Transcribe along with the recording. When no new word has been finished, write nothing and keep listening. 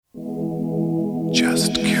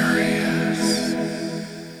Just Curious.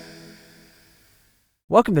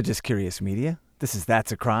 Welcome to Just Curious Media. This is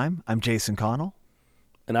That's a Crime. I'm Jason Connell.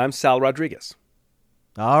 And I'm Sal Rodriguez.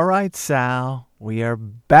 All right, Sal. We are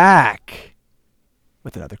back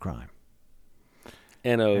with another crime.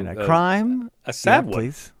 And a crime. A sad one.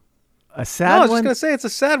 Please. A sad one. I was one. just going to say it's a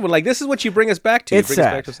sad one. Like, this is what you bring us back to. It's you bring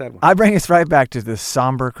sad. us back to a sad one. I bring us right back to this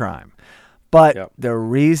somber crime. But the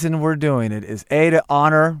reason we're doing it is, A, to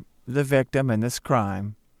honor the victim in this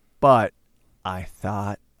crime, but I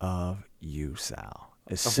thought of you, Sal.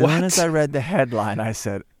 As soon as I read the headline, I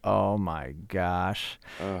said, oh my gosh,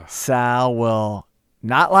 Sal will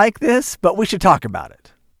not like this, but we should talk about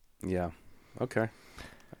it. Yeah. Okay.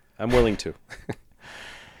 I'm willing to.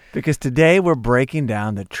 Because today we're breaking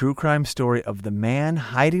down the true crime story of the man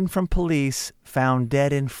hiding from police found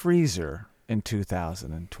dead in freezer in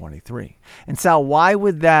 2023. And Sal, why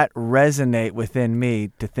would that resonate within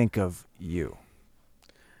me to think of you?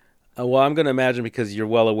 Well, I'm going to imagine because you're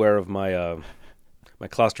well aware of my my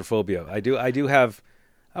claustrophobia. I do have,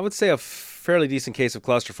 I would say, a fairly decent case of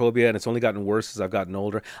claustrophobia, and it's only gotten worse as I've gotten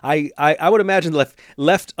older. I would imagine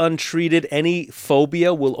left untreated, any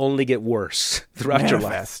phobia will only get worse throughout your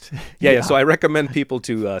life. Yeah. So I recommend people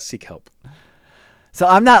to seek help. So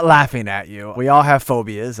I'm not laughing at you. We all have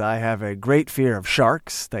phobias. I have a great fear of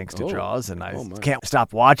sharks, thanks to Jaws, and I can't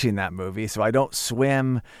stop watching that movie. So I don't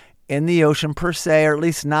swim in the ocean per se, or at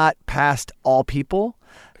least not past all people.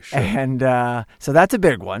 Sure. And so that's a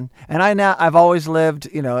big one. And I've always lived,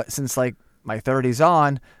 since like my 30s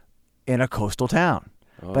on, in a coastal town.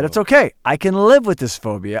 But it's okay. I can live with this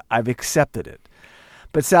phobia. I've accepted it.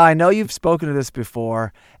 But Sal, I know you've spoken to this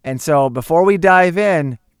before. And so before we dive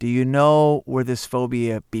in, do you know where this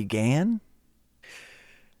phobia began?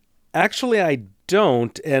 Actually, I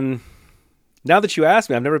don't. And now that you asked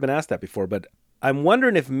me, I've never been asked that before, but I'm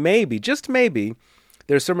wondering if maybe, just maybe,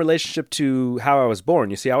 there's some relationship to how I was born.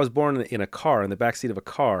 You see, I was born in a car, in the backseat of a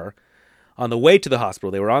car, on the way to the hospital.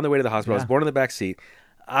 They were on their way to the hospital. Yeah. I was born in the backseat.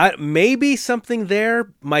 Maybe something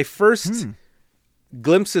there. My first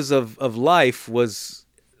glimpses of life was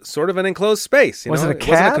sort of an enclosed space. Was it a cab?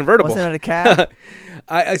 It wasn't a convertible. Wasn't it a cab?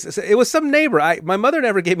 It was some neighbor. My mother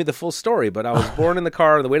never gave me the full story, but I was born in the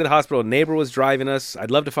car on the way to the hospital. A neighbor was driving us. I'd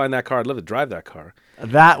love to find that car. I'd love to drive that car.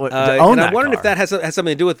 That would own that I'm wondering if that has something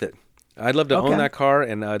to do with it. I'd love to own that car,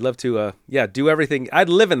 and I'd love to, do everything. I'd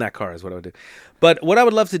live in that car is what I would do. But what I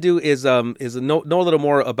would love to do is know a little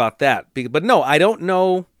more about that. But no, I don't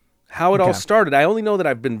know how it all started. I only know that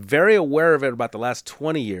I've been very aware of it about the last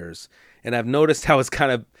 20 years, and I've noticed how it's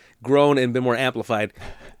kind of grown and been more amplified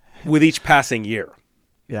with each passing year.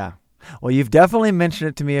 Yeah. Well, you've definitely mentioned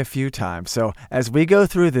it to me a few times. So as we go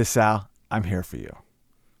through this, Sal, I'm here for you.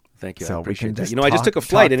 Thank you. So I appreciate that. I just took a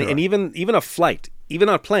flight, and even a flight, even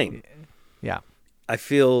on a plane. Yeah. I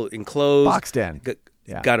feel enclosed. Boxed in.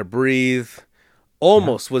 Got to breathe.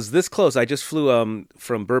 Almost was this close. I just flew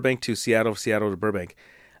from Burbank to Seattle to Burbank.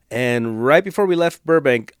 And right before we left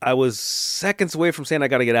Burbank, I was seconds away from saying I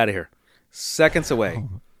got to get out of here. Seconds away.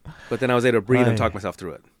 But then I was able to breathe and talk myself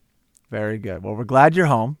through it. Very good. Well, we're glad you're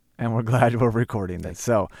home, and we're glad we're recording this.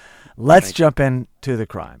 So let's jump into the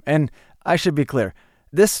crime. And I should be clear,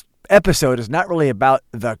 this episode is not really about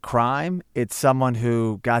the crime. It's someone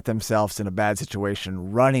who got themselves in a bad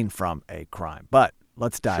situation running from a crime. But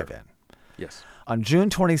let's dive in. Yes. On June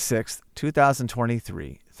 26,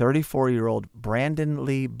 2023, 34-year-old Brandon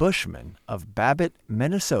Lee Bushman of Babbitt,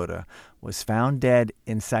 Minnesota, was found dead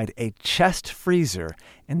inside a chest freezer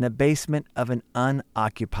in the basement of an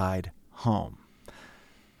unoccupied home.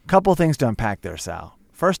 Couple things to unpack there, Sal.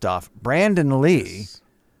 First off, Brandon Lee,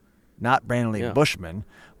 not Brandon Lee Bushman,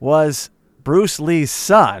 was Bruce Lee's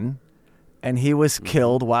son, and he was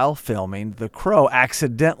killed while filming The Crow,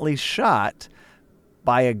 accidentally shot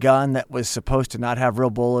by a gun that was supposed to not have real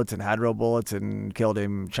bullets and had real bullets and killed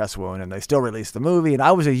him, chest wound, and they still released the movie. And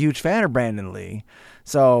I was a huge fan of Brandon Lee,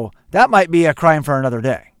 so that might be a crime for another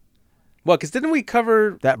day. Well, because didn't we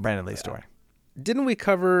cover that Brandon Lee story? Didn't we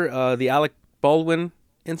cover the Alec Baldwin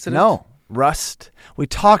incident? No. Rust. We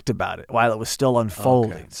talked about it while it was still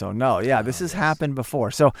unfolding. Okay. So this has happened before.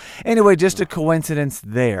 So anyway, just a coincidence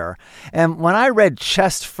there. And when I read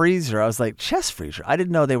chest freezer, I was like, chest freezer? I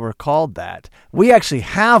didn't know they were called that. We actually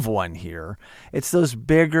have one here. It's those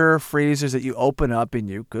bigger freezers that you open up and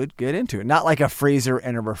you could get into. Not like a freezer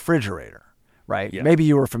in a refrigerator, right? Yeah. Maybe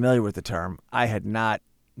you were familiar with the term. I had not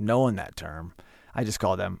known that term. I just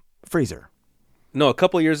called them freezer. No, a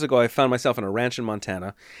couple of years ago, I found myself in a ranch in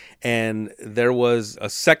Montana, and there was a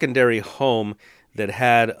secondary home that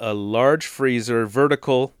had a large freezer,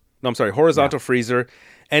 horizontal freezer,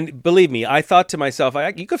 And believe me, I thought to myself,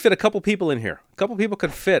 you could fit a couple people in here. A couple people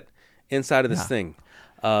could fit inside of this thing.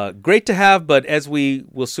 Great to have, but as we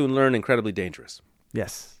will soon learn, incredibly dangerous.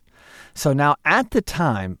 Yes. So now at the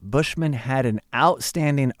time, Bushman had an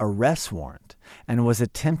outstanding arrest warrant and was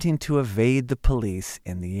attempting to evade the police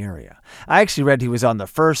in the area. I actually read he was on the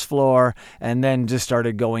first floor and then just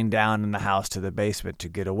started going down in the house to the basement to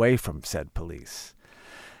get away from said police.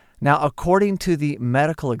 Now, according to the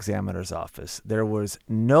medical examiner's office, there was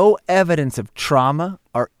no evidence of trauma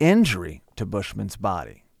or injury to Bushman's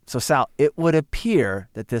body. So, Sal, it would appear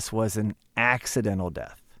that this was an accidental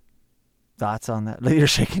death. Thoughts on that? You're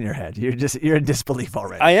shaking your head. You're in disbelief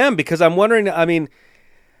already. I am, because I'm wondering,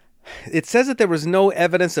 it says that there was no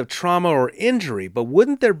evidence of trauma or injury, but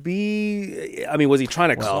wouldn't there be, was he trying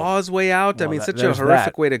to claw his way out? Such a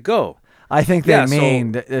horrific way to go. I think they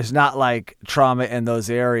mean there's not like trauma in those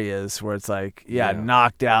areas where it's like,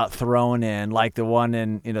 knocked out, thrown in, like the one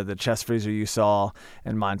in, the chest freezer you saw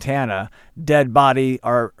in Montana, dead body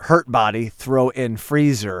or hurt body, throw in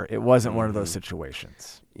freezer. It wasn't one of those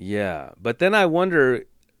situations. Yeah. But then I wonder,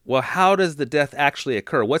 well, how does the death actually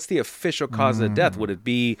occur? What's the official cause of death? Would it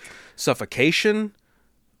be suffocation?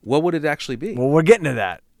 What would it actually be? Well, we're getting to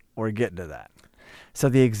that. So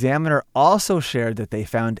the examiner also shared that they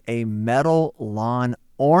found a metal lawn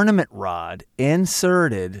ornament rod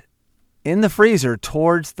inserted in the freezer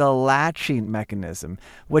towards the latching mechanism,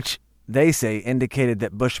 which they say indicated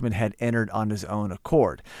that Bushman had entered on his own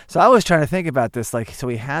accord. So I was trying to think about this, so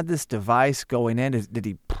he had this device going in. Did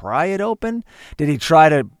he pry it open? Did he try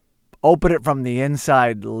to open it from the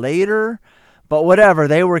inside later? But whatever,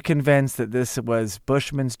 they were convinced that this was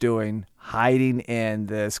Bushman's doing, hiding in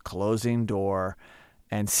this closing door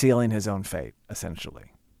and sealing his own fate,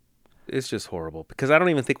 essentially. It's just horrible, because I don't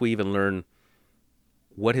even think we even learn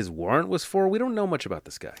what his warrant was for. We don't know much about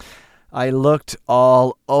this guy. I looked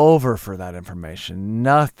all over for that information.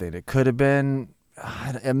 Nothing. It could have been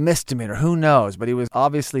a misdemeanor. Who knows? But he was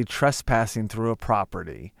obviously trespassing through a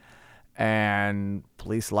property, and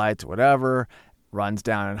police lights, whatever, runs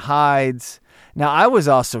down and hides. Now, I was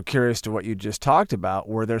also curious to what you just talked about.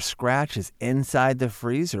 Were there scratches inside the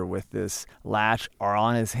freezer with this latch or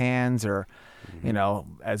on his hands or,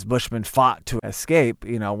 as Bushman fought to escape,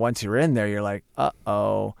 once you're in there, you're like,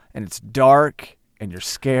 uh-oh, and it's dark and you're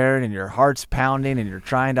scared and your heart's pounding and you're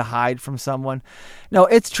trying to hide from someone. No,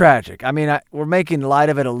 it's tragic. We're making light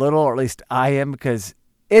of it a little, or at least I am, because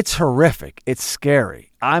it's horrific. It's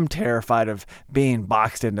scary. I'm terrified of being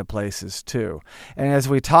boxed into places too. And as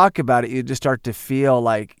we talk about it, you just start to feel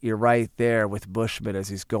like you're right there with Bushman as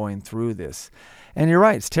he's going through this. And you're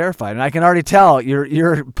right, it's terrifying. And I can already tell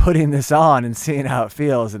you're putting this on and seeing how it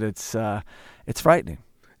feels, and it's frightening.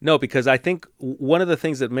 No, because I think one of the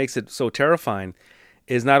things that makes it so terrifying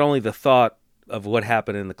is not only the thought of what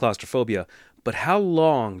happened in the claustrophobia, but how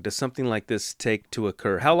long does something like this take to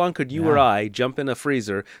occur? How long could you or I jump in a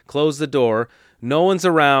freezer, close the door, no one's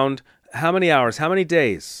around? How many hours? How many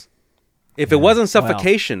days? If it wasn't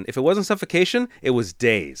suffocation, it was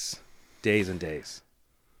days and days.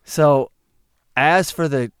 So, as for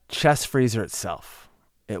the chest freezer itself,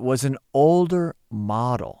 it was an older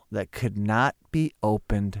model that could not be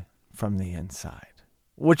opened from the inside,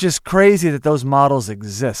 which is crazy that those models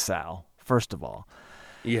exist, Sal, first of all.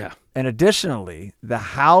 Yeah. And additionally, the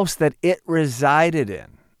house that it resided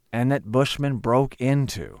in and that Bushman broke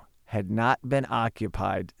into had not been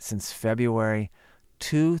occupied since February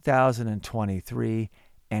 2023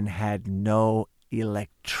 and had no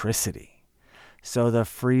electricity. So the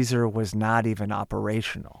freezer was not even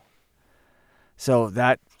operational. So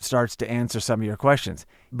that starts to answer some of your questions.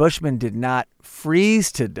 Bushman did not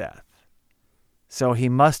freeze to death. So he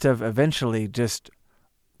must have eventually just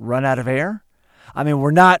run out of air.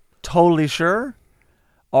 We're not totally sure.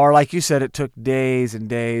 Or like you said, it took days and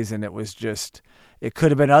days, and it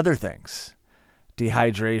could have been other things.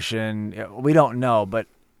 Dehydration. We don't know, but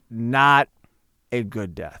not a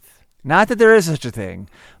good death. Not that there is such a thing,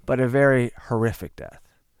 but a very horrific death.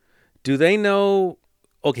 Do they know?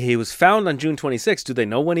 Okay, he was found on June 26th. Do they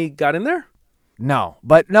know when he got in there? No,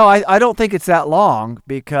 I don't think it's that long,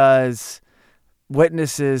 because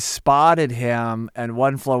witnesses spotted him and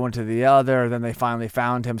one flow into the other. Then they finally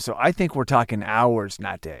found him. So I think we're talking hours,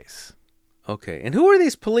 not days. Okay. And who are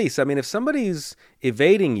these police? If somebody's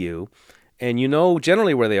evading you and you know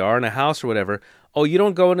generally where they are in a house or whatever, you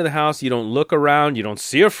don't go into the house, you don't look around, you don't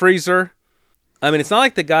see a freezer. It's not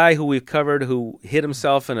like the guy who we've covered who hid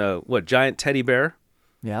himself in a, giant teddy bear?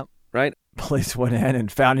 Yep. Right? Police went in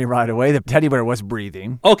and found him right away. The teddy bear was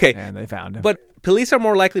breathing. Okay. And they found him. But police are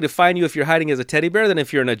more likely to find you if you're hiding as a teddy bear than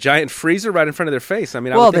if you're in a giant freezer right in front of their face. I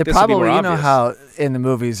mean, I Well, would they think this would be more probably, obvious. you know how in the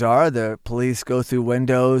movies are, the police go through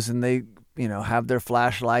windows and they, have their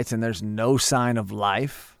flashlights and there's no sign of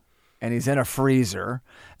life and he's in a freezer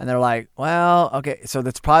and they're like, well, okay, so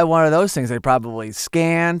that's probably one of those things. They probably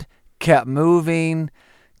scanned, kept moving,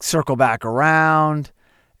 circle back around,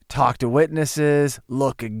 talk to witnesses,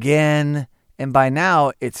 look again. And by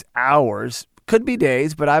now it's hours, could be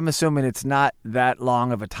days, but I'm assuming it's not that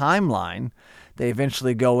long of a timeline. They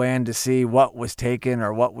eventually go in to see what was taken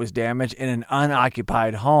or what was damaged in an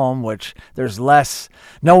unoccupied home, which there's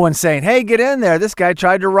no one saying, hey, get in there. This guy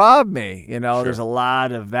tried to rob me. Sure. There's a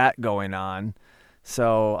lot of that going on.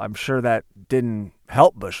 So I'm sure that didn't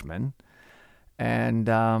help Bushman. And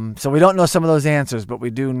so we don't know some of those answers, but we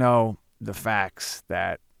do know the facts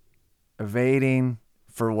that evading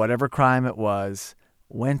for whatever crime it was,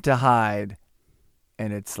 went to hide,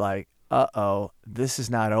 and it's like, uh-oh, this is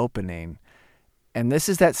not opening. And this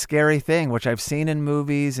is that scary thing, which I've seen in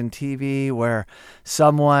movies and TV where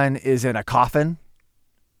someone is in a coffin,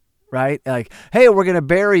 right? Like, hey, we're going to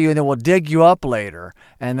bury you and then we'll dig you up later.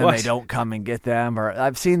 And then they don't come and get them. Or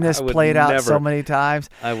I've seen this played out so many times.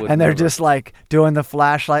 And they're just like doing the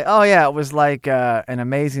flashlight. Oh, yeah, it was like an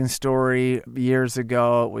Amazing Story years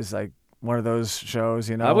ago. It was like one of those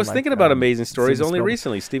shows, I was thinking about Amazing Stories only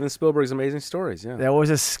recently. Steven Spielberg's Amazing Stories, yeah. There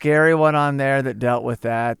was a scary one on there that dealt with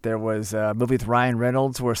that. There was a movie with Ryan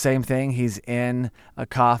Reynolds where same thing. He's in a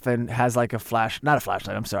coffin, has like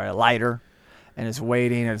a lighter, and is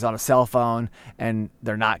waiting, and is on a cell phone, and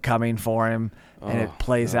they're not coming for him, and it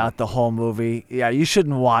plays out the whole movie. Yeah, you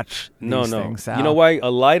shouldn't watch these things out. You know why?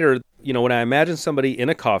 A lighter, when I imagine somebody in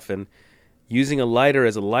a coffin using a lighter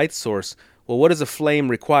as a light source, well, what does a flame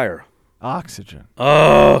require? Oxygen.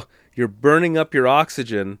 Oh, you're burning up your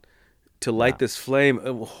oxygen to light this flame.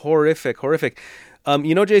 Horrific.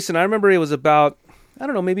 Jason, I remember it was about, I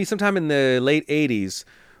don't know, maybe sometime in the late 80s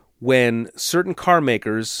when certain car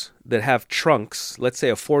makers that have trunks, let's say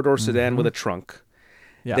a four-door sedan with a trunk,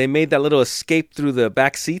 they made that little escape through the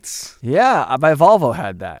back seats. Yeah, my Volvo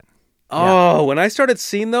had that. Oh, when I started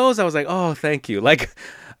seeing those, I was like, oh, thank you. Like,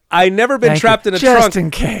 I never been trapped in a trunk. Just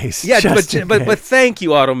in case. Yeah, but thank you,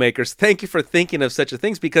 automakers. Thank you for thinking of such a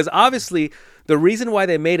thing, because obviously the reason why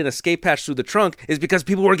they made an escape hatch through the trunk is because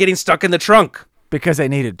people were getting stuck in the trunk. Because they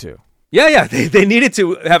needed to. Yeah, they needed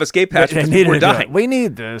to have escape hatch because people were dying. We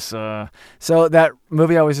need this. So that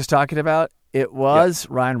movie I was just talking about, it was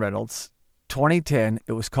Ryan Reynolds, 2010.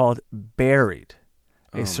 It was called Buried.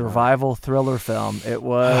 A survival thriller film. It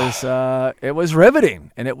was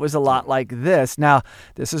riveting, and it was a lot like this. Now,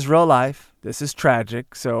 this is real life. This is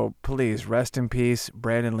tragic. So please rest in peace,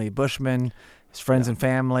 Brandon Lee Bushman, his friends and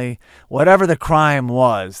family. Whatever the crime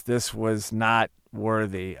was, this was not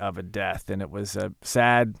worthy of a death, and it was a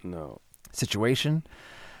sad situation.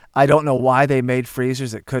 I don't know why they made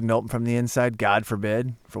freezers that couldn't open from the inside. God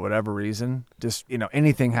forbid, for whatever reason. Just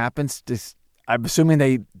anything happens. I'm assuming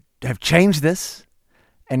they have changed this.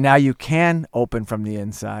 And now you can open from the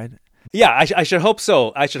inside. Yeah, I should hope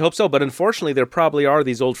so. But unfortunately, there probably are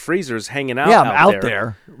these old freezers hanging out. Yeah, out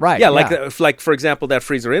there. Right. Yeah, like for example, that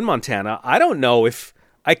freezer in Montana. I don't know if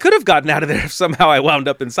I could have gotten out of there if somehow I wound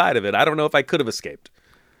up inside of it. I don't know if I could have escaped.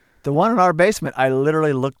 The one in our basement, I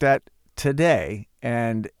literally looked at today,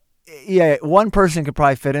 and yeah, one person could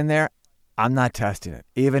probably fit in there. I'm not testing it,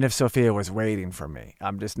 even if Sophia was waiting for me.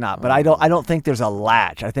 I'm just not. But I don't think there's a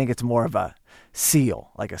latch. I think it's more of a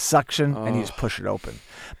seal, like a suction, and you just push it open.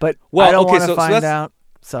 But I don't want to find out.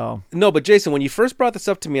 So no, but Jason, when you first brought this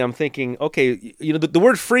up to me, I'm thinking, okay, the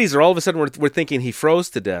word freezer. All of a sudden, we're thinking he froze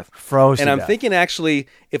to death. I'm thinking actually,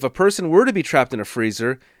 if a person were to be trapped in a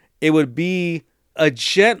freezer, it would be a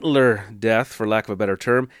gentler death, for lack of a better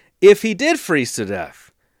term, if he did freeze to death.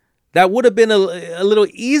 That would have been a little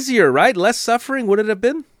easier, right? Less suffering, would it have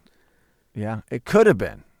been? Yeah, it could have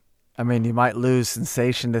been. I mean, you might lose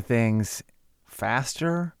sensation to things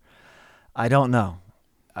faster. I don't know.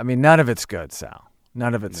 I mean, none of it's good, Sal.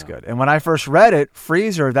 None of it's good. And when I first read it,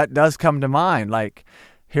 freezer, that does come to mind. Like,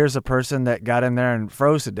 here's a person that got in there and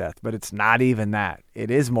froze to death, but it's not even that. It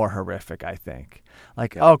is more horrific, I think.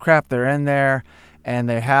 Like, oh, crap, they're in there, and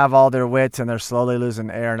they have all their wits, and they're slowly losing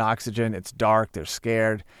air and oxygen. It's dark. They're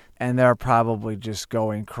scared. And they're probably just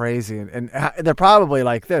going crazy. And they're probably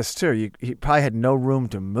like this, too. He probably had no room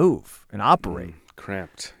to move and operate.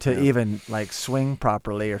 Cramped. To even, like, swing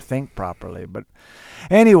properly or think properly. But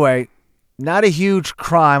anyway, not a huge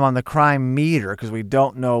crime on the crime meter because we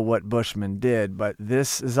don't know what Bushman did. But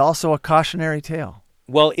this is also a cautionary tale.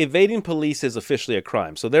 Well, evading police is officially a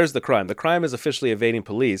crime. So there's the crime. The crime is officially evading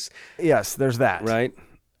police. Yes, there's that. Right?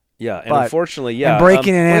 Yeah, and But- unfortunately, yeah. and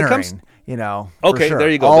breaking and when it entering, comes- for Okay, sure. there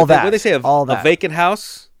you go. All But that. What they say, all a that. vacant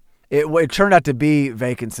house? It turned out to be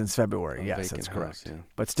vacant since February. Yes, vacant that's house, correct. yeah.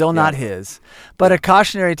 But still not his. But a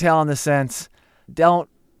cautionary tale in the sense, don't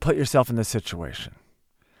put yourself in this situation.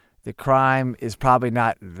 The crime is probably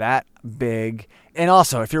not that big. And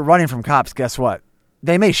also, if you're running from cops, guess what?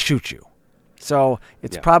 They may shoot you. So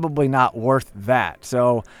it's probably not worth that.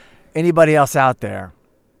 So anybody else out there,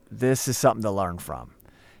 this is something to learn from.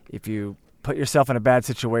 If you put yourself in a bad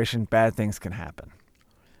situation, bad things can happen.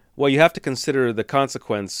 Well, you have to consider the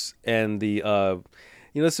consequence and the,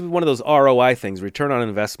 this is one of those ROI things, return on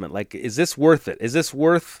investment. Like, is this worth it? Is this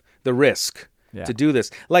worth the risk to do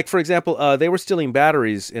this? Like, for example, they were stealing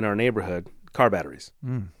batteries in our neighborhood, car batteries.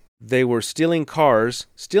 They were stealing cars,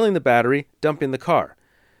 stealing the battery, dumping the car.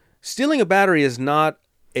 Stealing a battery is not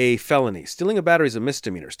a felony. Stealing a battery is a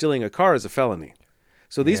misdemeanor. Stealing a car is a felony.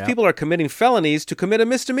 So these people are committing felonies to commit a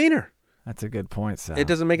misdemeanor. That's a good point, Sal. It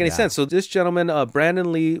doesn't make any sense. So this gentleman,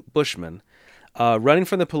 Brandon Lee Bushman, running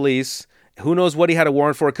from the police, who knows what he had a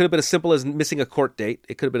warrant for? It could have been as simple as missing a court date.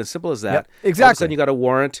 It could have been as simple as that. Yep, All of a exactly. sudden you got a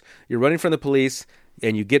warrant, you're running from the police,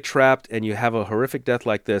 and you get trapped, and you have a horrific death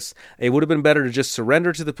like this. It would have been better to just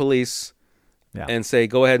surrender to the police and say,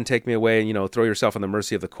 go ahead and take me away, and throw yourself on the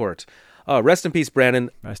mercy of the court. Rest in peace, Brandon.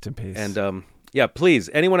 Rest in peace. And please,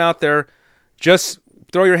 anyone out there, just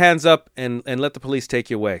throw your hands up and let the police take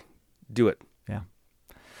you away. Do it. Yeah.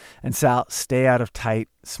 And Sal, stay out of tight,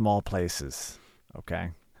 small places. Okay.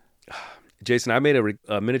 Jason, I made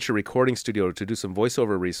a miniature recording studio to do some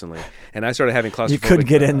voiceover recently, and I started having claustrophobic. You couldn't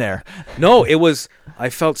get in there. No, I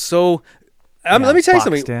felt so. Let me tell you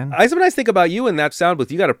something. In. I sometimes think about you in that sound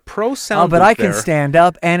booth. You got a pro sound booth. But I can there. stand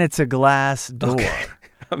up, and it's a glass door. Okay.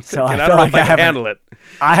 So I I don't feel know like if I can handle it.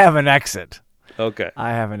 I have an exit. Okay.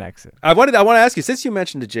 I have an exit. I want to ask you, since you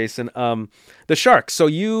mentioned it, Jason, the sharks. So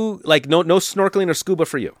you no snorkeling or scuba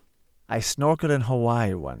for you? I snorkeled in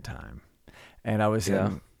Hawaii one time, and I was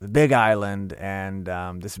in the Big Island and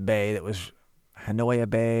this bay that was Hanoia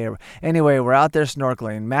Bay. Anyway, we're out there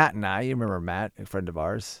snorkeling. Matt and I, you remember Matt, a friend of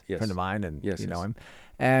ours, Yes. friend of mine, and Yes, you know yes. him.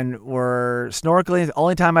 And we're snorkeling. The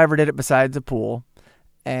only time I ever did it besides the pool,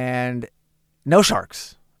 and no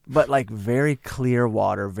sharks. But like very clear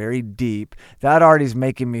water, very deep. That already is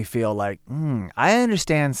making me feel like, I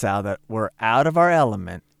understand, Sal, that we're out of our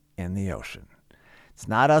element in the ocean. It's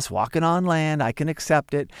not us walking on land. I can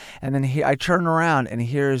accept it. And then I turn around and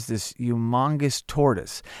here's this humongous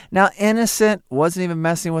tortoise. Now, innocent, wasn't even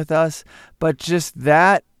messing with us, but just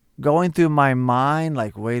that going through my mind,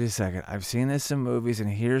 like, wait a second, I've seen this in movies, and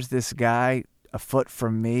here's this guy a foot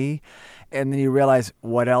from me. And then you realize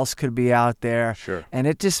what else could be out there. Sure. And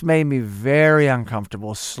it just made me very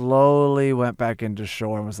uncomfortable. Slowly went back into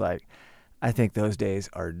shore and was like, I think those days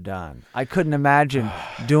are done. I couldn't imagine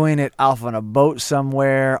doing it off on a boat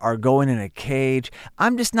somewhere or going in a cage.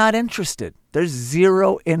 I'm just not interested. There's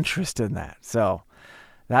zero interest in that. So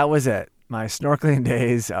that was it. My snorkeling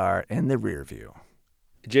days are in the rear view.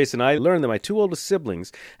 Jason, I learned that my two oldest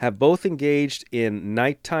siblings have both engaged in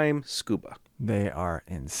nighttime scuba. They are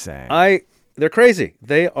insane. They're crazy.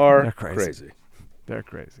 They're crazy. crazy. They're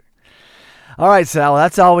crazy. All right, Sal,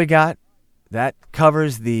 that's all we got. That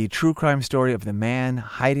covers the true crime story of the man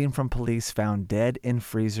hiding from police found dead in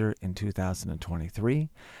freezer in 2023.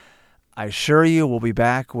 I assure you we'll be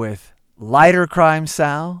back with lighter crime,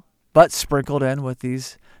 Sal, but sprinkled in with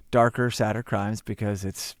these darker, sadder crimes because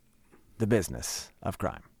it's the business of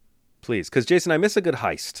crime. Please, because Jason, I miss a good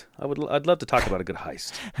heist. I'd love to talk about a good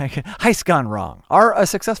heist. Heist gone wrong, or a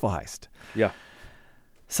successful heist. Yeah.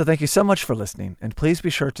 So thank you so much for listening, and please be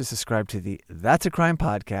sure to subscribe to the That's a Crime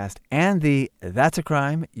podcast and the That's a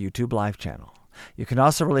Crime YouTube live channel. You can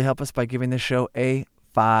also really help us by giving the show a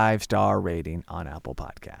 5-star rating on Apple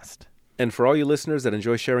Podcast. And for all you listeners that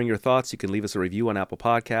enjoy sharing your thoughts, you can leave us a review on Apple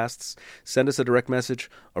Podcasts, send us a direct message,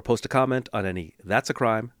 or post a comment on any That's a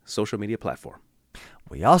Crime social media platform.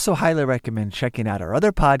 We also highly recommend checking out our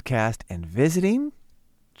other podcast and visiting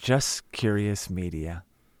justcuriousmedia.com.